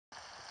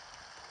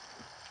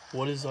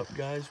What is up,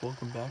 guys?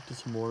 Welcome back to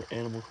some more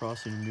Animal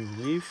Crossing New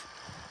Leaf.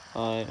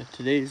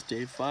 Today is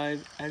day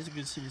 5. As you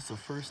can see, it's the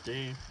first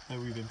day that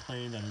we've been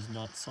playing that is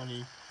not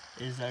sunny.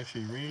 It is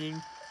actually raining.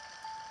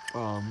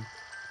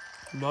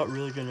 Not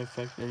really going to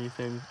affect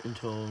anything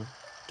until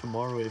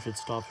tomorrow if it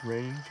stops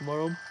raining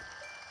tomorrow.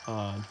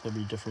 There'll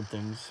be different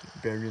things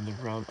buried in the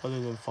ground other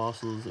than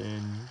fossils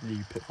and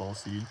the pitfall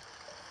seed.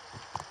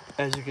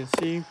 As you can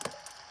see,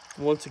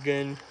 once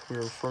again,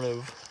 we're in front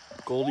of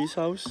Goldie's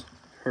house.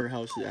 Her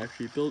house is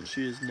actually built.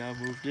 She is now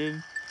moved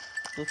in.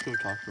 Let's go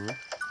talk to her.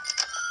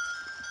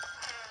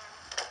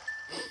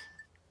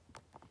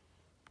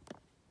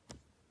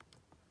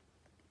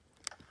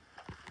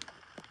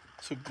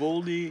 So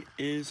Goldie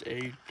is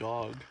a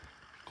dog.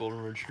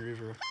 Golden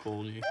Retriever,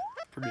 Goldie.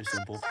 Pretty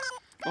simple.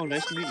 Oh,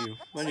 nice to meet you.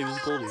 My name is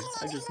Goldie.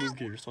 I just moved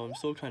here, so I'm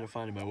still kind of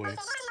finding my way.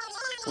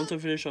 Once I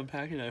finish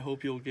unpacking, I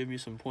hope you'll give me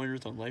some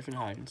pointers on life in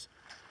Hines.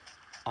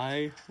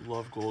 I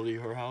love Goldie.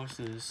 Her house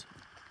is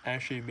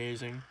actually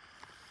amazing.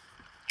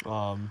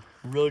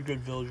 Really good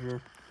villager.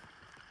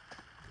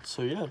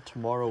 So yeah,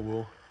 tomorrow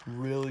we'll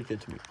really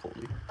get to meet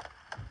Goldie.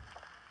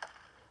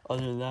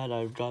 Other than that,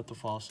 I've got the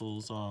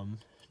fossils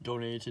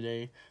donated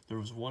today. There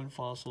was one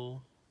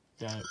fossil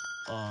that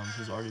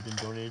has already been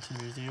donated to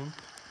the museum.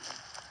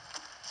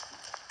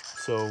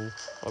 So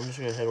I'm just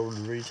gonna head over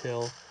to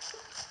retail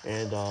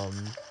and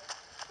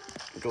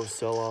go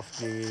sell off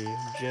the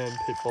gem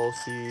pitfall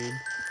seed.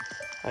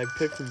 I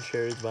picked some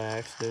cherries by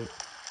accident.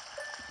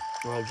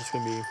 Just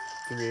gonna be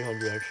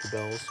 300 extra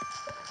bells.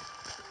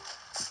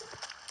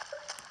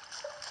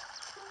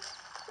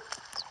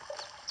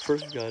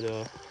 First, we got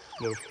a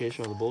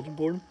notification on the bulletin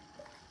board.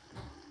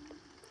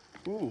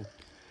 Ooh.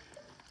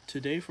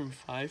 Today from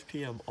 5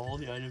 p.m., all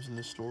the items in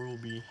the store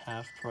will be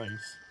half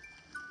price.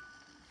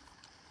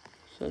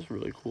 So that's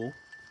really cool.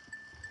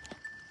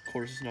 Of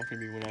course, it's not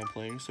going to be when I'm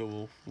playing,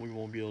 so we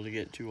won't be able to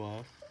get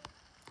to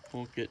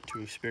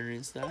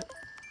experience that.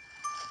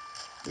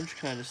 Which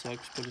kind of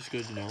sucks, but it's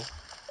good to know.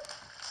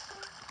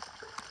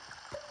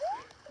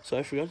 So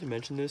I forgot to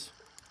mention this.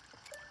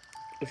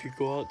 If you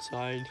go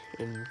outside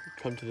and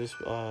come to this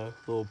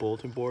little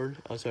bulletin board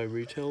outside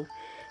retail,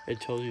 it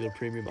tells you the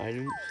premium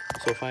items.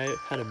 So if I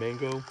had a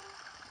mango,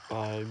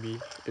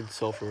 it'd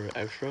sell for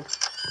extra.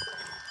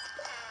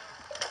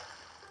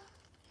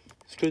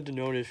 It's good to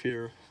note if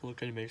you're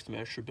looking to make some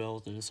extra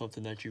bells and it's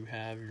something that you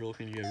have, you're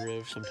looking to get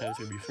rid of. Sometimes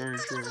it can be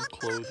furniture,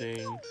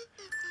 clothing,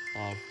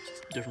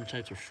 different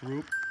types of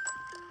fruit.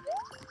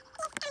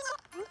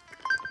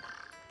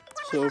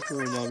 So for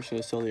right now, I'm just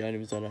going to sell the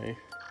items that I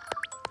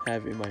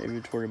have in my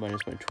inventory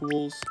minus my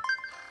tools.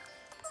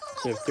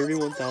 So I have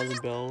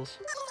 31,000 bells.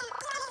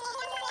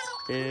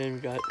 And we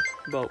got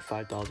about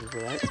 5,000 for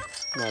that.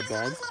 Not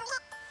bad.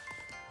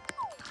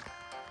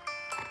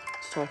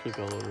 Let's talk to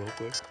Bella real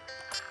quick.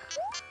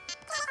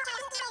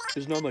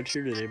 There's not much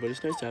here today, but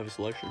it's nice to have a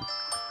selection.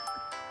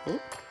 Oh,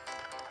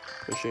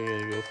 what's she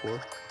gonna go for?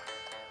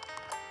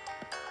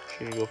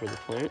 She's gonna go for the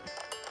plant.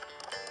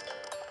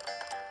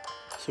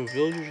 So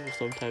villagers will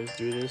sometimes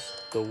do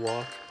this. They'll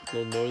walk,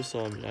 they'll notice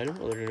an item,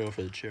 or they're gonna go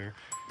for the chair.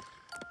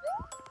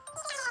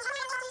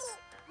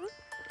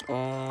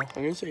 I'm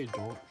gonna say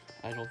don't.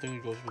 I don't think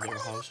it goes with their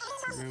house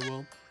very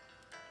well.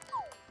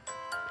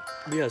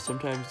 But yeah,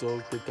 sometimes they'll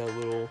get that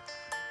little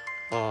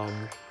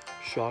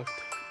shocked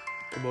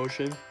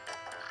emotion.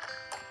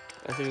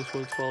 I think that's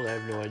what it's called. I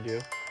have no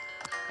idea.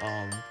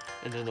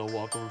 And then they'll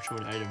walk over to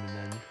an item and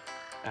then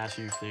ask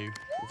you if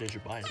they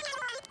should buy it.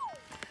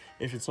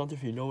 If it's something,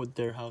 if you know what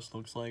their house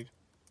looks like,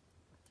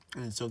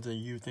 and it's something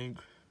you think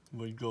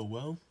would go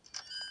well,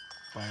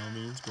 by all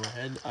means, go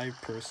ahead. I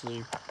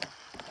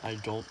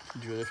don't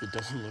do it if it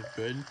doesn't look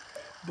good.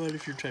 But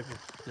if you're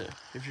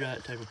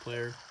that type of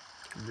player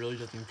who really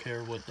doesn't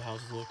care what the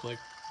houses look like,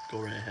 go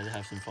right ahead and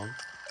have some fun.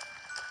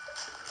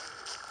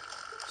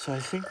 So I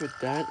think with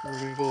that, we're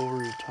gonna go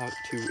over to talk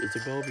to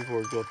Isabel before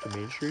we go up to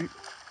Main Street.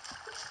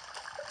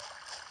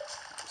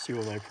 See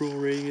what my approval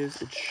rating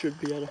is. It should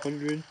be at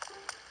 100.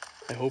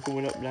 I hope it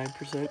went up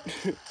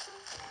 9%.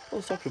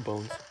 Let's talk to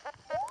Bones.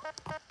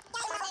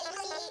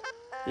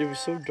 It was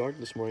so dark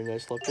this morning that I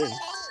slept in.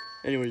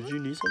 Anyway, did you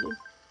need something?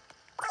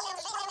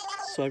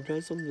 So I've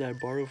got something that I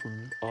borrowed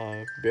from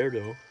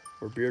Beardo,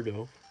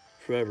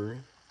 forever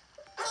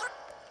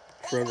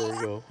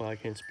ago. Well, I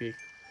can't speak.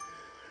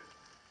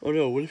 Oh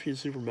no, what if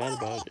he's super mad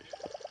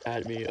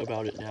at me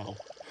about it now?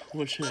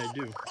 What should I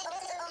do?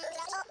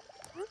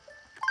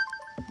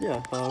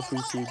 Yeah, if we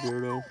see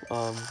Beardo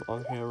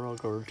on camera, I'll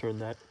go return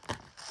that.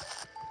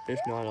 If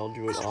not, I'll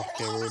do it off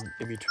camera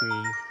in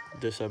between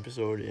this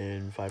episode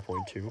and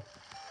 5.2.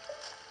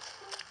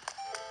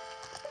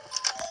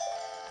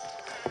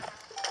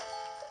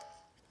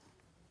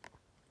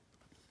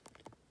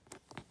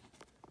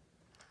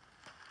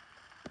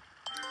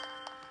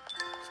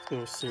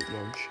 Go sit in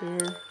our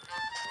chair.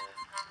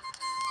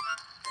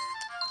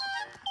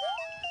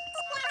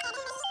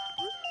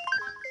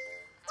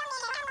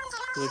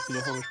 I'd like to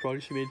know how much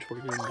progress you made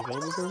toward getting the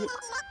development permit.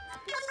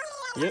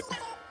 Yep,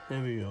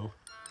 there we go.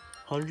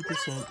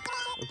 100%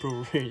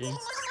 approval rating.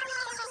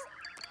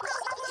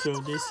 So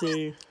they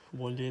say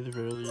one day at the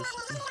very least.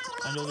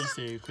 I know they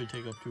say it could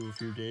take up to a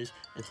few days.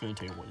 It's going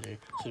to take 1 day.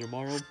 So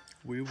tomorrow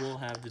we will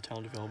have the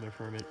town development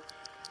permit,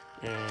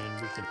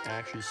 and we can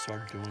actually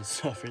start doing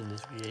stuff in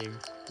this game,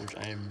 which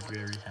I am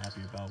very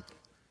happy about.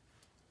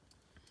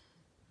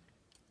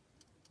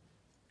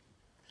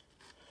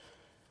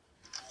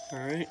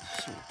 Alright,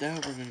 so with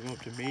that, we're going to go up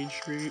to Main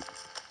Street,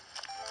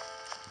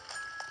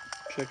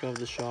 check out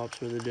the shops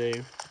for the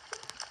day.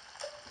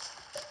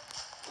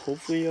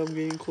 Hopefully I'm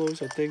getting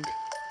close. I think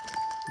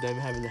them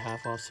having the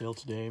half off sale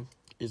today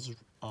is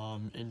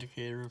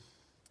indicator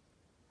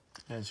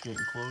that it's getting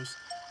close.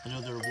 I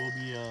know there will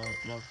be an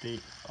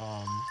update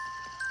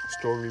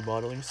store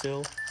remodeling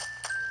sale,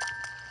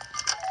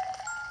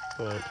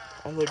 but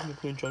I like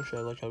McQueen Junction.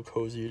 I like how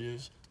cozy it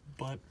is,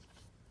 but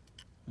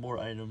more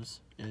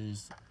items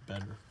is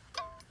better.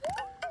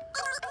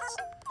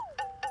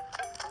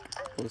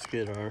 Let's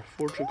get our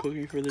fortune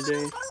cookie for the day.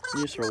 I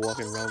need to start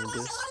walking around with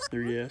this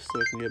 3DS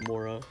so I can get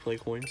more play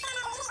coins.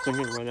 So I'm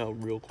gonna run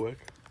out real quick.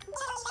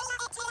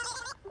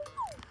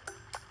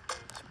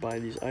 Let's buy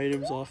these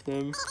items off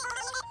them.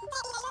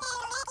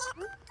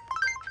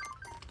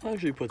 I'll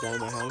actually put that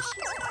in my house.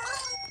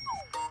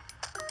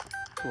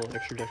 A little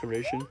extra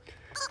decoration.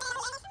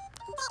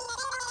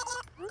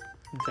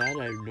 That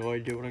I have no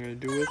idea what I'm gonna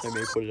do with. I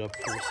may put it up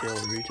for sale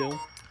in retail.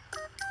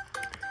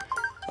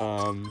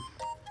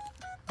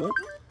 But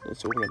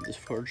let's open up this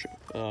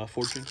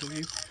fortune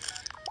cookie.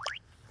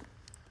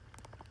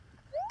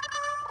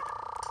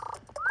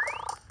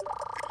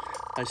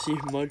 I see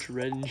much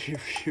red in your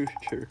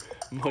future.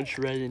 Much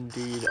red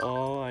indeed.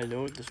 Oh, I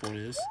know what this one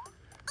is.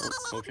 Oh,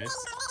 okay.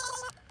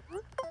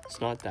 It's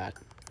not that.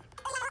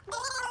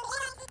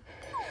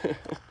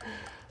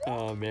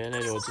 Oh man, I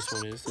know what this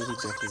one is. This is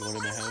definitely going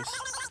in my house.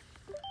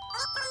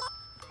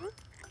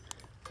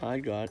 I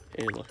got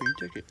a lucky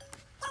ticket.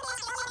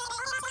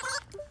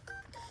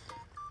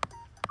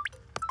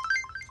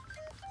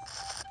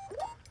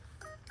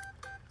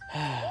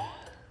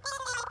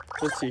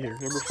 Let's see here.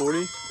 Number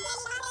 40.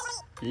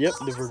 Yep,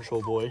 the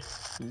Virtual Boy.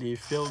 The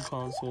failed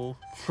console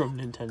from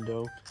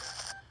Nintendo.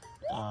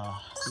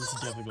 This is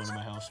definitely going to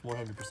my house.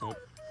 100%.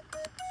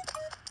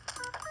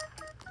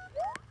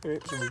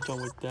 Alright, so we're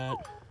done with that.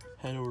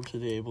 Head over to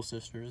the Able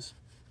Sisters.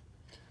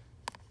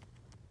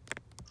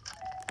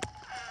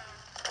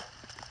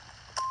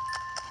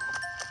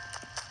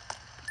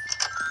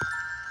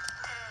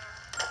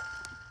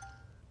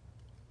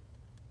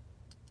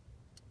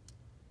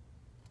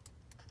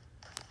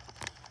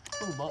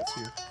 Oh, Bot's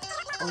here.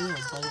 Oh yeah,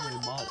 by the way,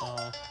 Bot,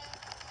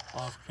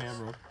 off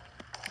camera.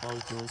 I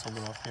was doing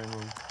something off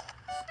camera,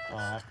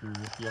 after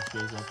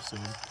yesterday's episode.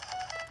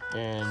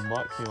 And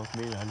Bot came up to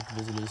me and I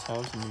visited his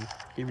house and he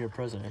gave me a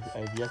present. I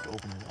have yet to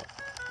open it up.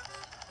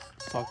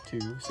 Let's talk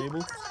to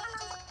Sable.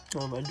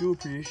 I do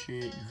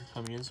appreciate you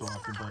coming in so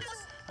often, but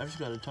I've just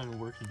got a ton of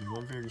work to do.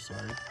 I'm very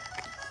sorry.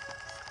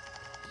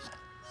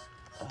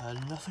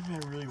 Nothing I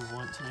really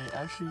want today.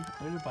 Actually,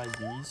 I'm gonna buy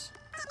these.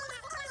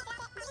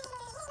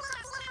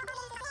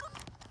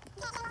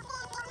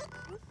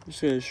 I'm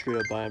just gonna straight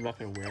up buy. I'm not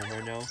gonna wear them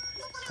right now,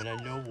 but I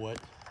know what.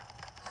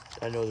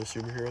 I know the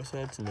superhero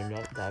sets, and they're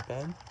not that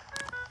bad.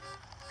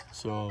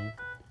 So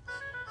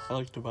I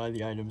like to buy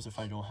the items if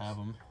I don't have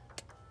them,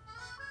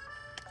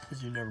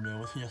 because you never know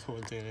when the other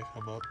one's gonna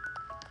come up.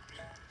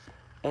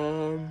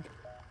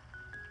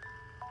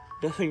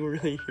 Nothing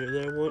really here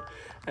that I want.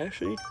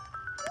 Actually,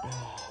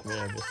 oh man,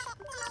 I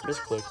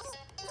misclicked.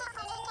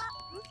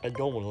 I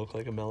don't want to look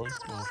like a melon.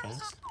 No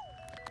offense.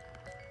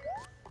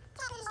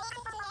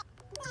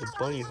 The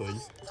bunny hood.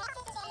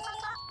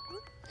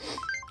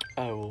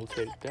 I will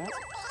take that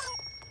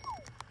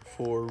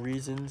for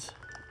reasons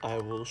I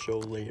will show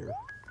later.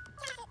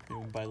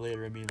 And by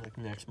later I mean like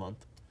next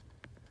month.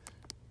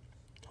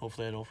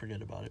 Hopefully I don't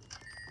forget about it.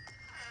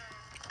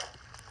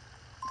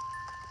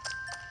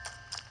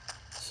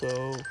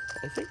 So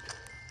I think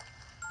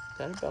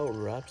that about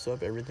wraps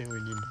up everything we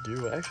need to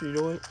do. Actually, you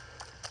know what?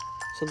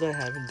 Something I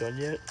haven't done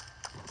yet.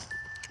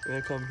 I'm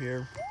gonna come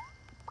here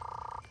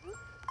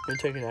and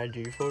take an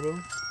ID photo.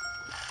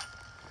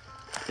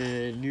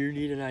 And you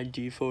need an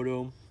ID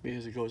photo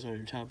because it goes on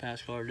your town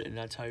pass card, and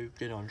that's how you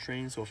get on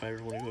trains. So if I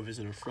ever want to go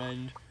visit a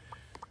friend,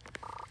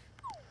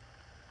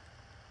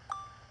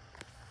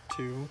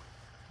 2,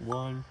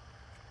 1,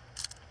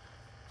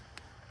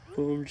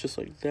 boom, just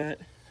like that.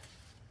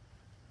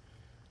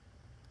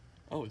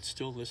 Oh, it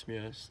still lists me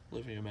as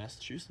living in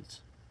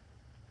Massachusetts.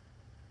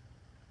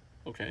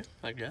 Okay,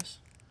 I guess.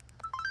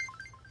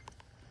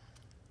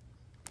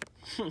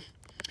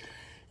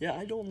 Yeah,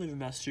 I don't live in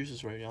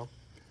Massachusetts right now.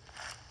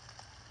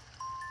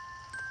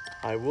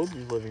 I will be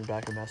living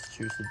back in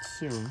Massachusetts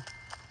soon.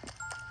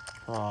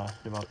 In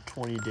about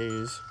 20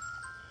 days.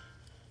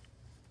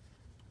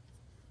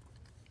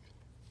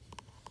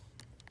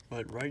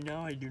 But right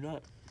now I do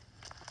not.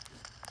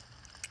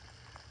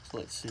 So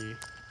let's see.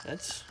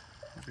 That's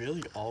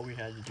really all we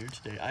had to do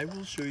today. I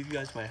will show you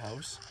guys my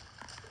house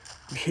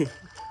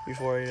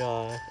before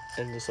I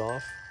end this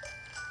off,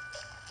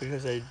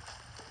 because I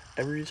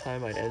every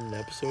time I end an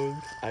episode,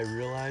 I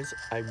realize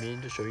I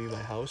mean to show you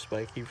my house, but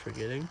I keep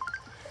forgetting.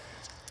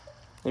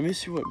 Let me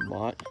see what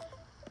Mott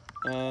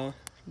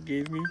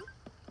gave me.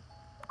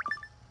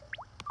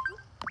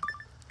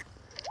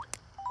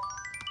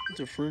 It's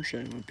a furniture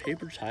item, a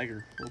paper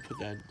tiger. We'll put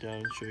that down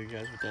and show you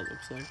guys what that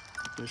looks like.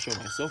 I'm gonna show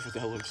myself what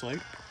that looks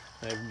like.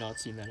 I have not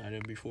seen that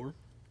item before.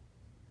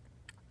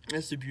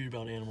 That's the beauty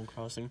about Animal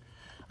Crossing.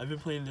 I've been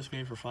playing this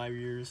game for 5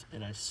 years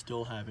and I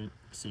still haven't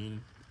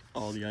seen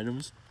all the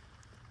items.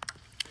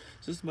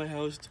 So this is my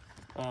house.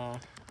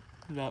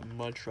 Not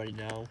much right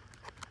now.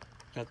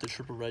 Got the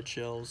triple red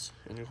shells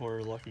in the corner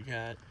of Lucky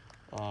Cat.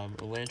 A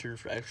lantern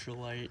for extra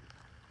light.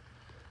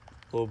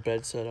 Little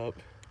bed setup.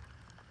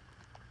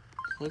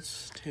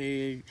 Let's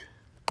take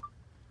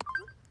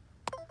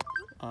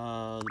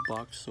the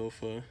box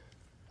sofa.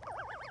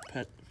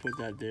 Put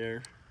that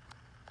there.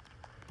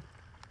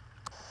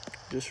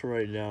 Just for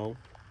right now.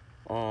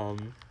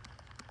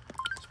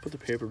 Let's put the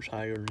paper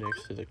tiger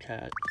next to the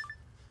cat.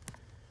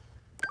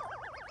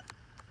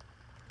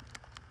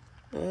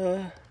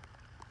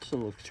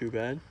 Doesn't look too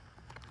bad.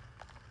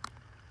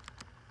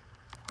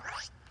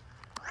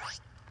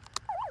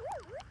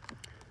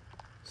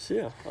 So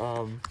yeah,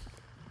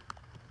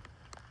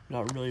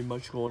 not really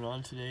much going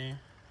on today.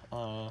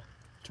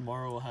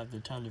 Tomorrow we'll have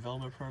the town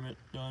development permit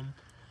done.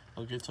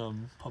 I'll get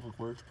some public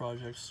works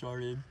projects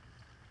started.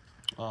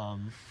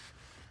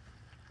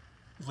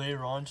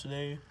 Later on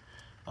today,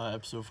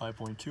 episode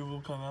 5.2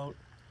 will come out.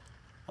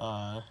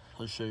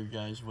 I'll show you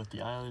guys what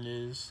the island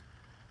is,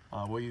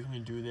 what you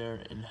can do there,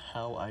 and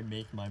how I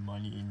make my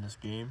money in this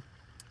game.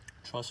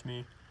 Trust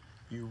me,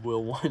 you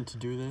will want to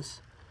do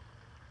this.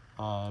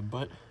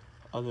 But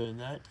other than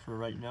that, for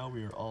right now,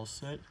 we are all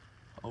set.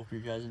 I hope you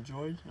guys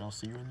enjoyed, and I'll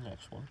see you in the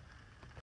next one.